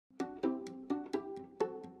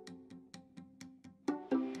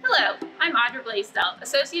Hello, I'm Audra Blaisdell,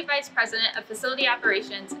 Associate Vice President of Facility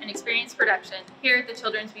Operations and Experience Production here at the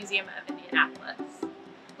Children's Museum of Indianapolis.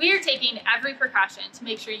 We are taking every precaution to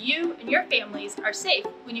make sure you and your families are safe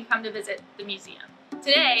when you come to visit the museum.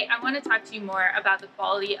 Today, I want to talk to you more about the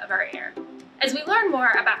quality of our air. As we learn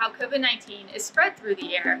more about how COVID-19 is spread through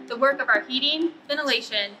the air, the work of our heating,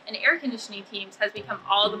 ventilation, and air conditioning teams has become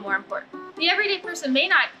all the more important. The everyday person may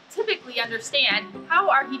not typically understand how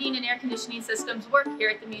our heating and air conditioning systems work here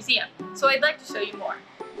at the museum, so I'd like to show you more.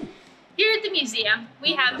 Here at the museum,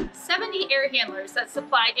 we have 70 air handlers that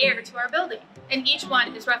supply air to our building, and each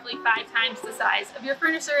one is roughly 5 times the size of your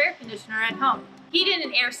furnace or air conditioner at home. Heating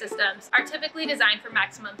and air systems are typically designed for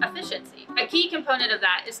maximum efficiency. A key component of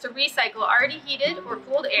that is to recycle already heated or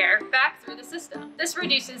cooled air back through the system. This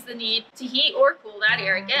reduces the need to heat or cool that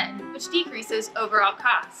air again, which decreases overall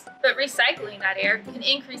costs. But recycling that air can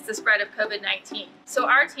increase the spread of COVID-19, so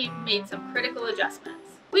our team made some critical adjustments.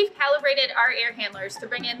 We've calibrated our air handlers to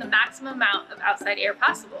bring in the maximum amount of outside air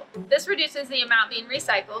possible. This reduces the amount being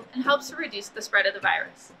recycled and helps to reduce the spread of the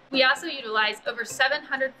virus. We also utilize over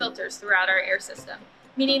 700 filters throughout our air system,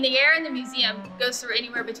 meaning the air in the museum goes through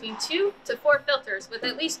anywhere between 2 to 4 filters, with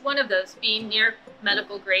at least one of those being near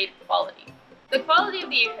medical grade quality. The quality of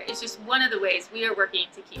the air is just one of the ways we are working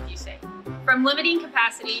to keep you safe. From limiting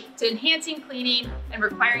capacity to enhancing cleaning and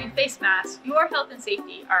requiring face masks, your health and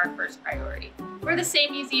safety are our first priority. We're the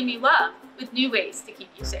same museum you love, with new ways to keep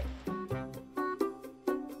you safe.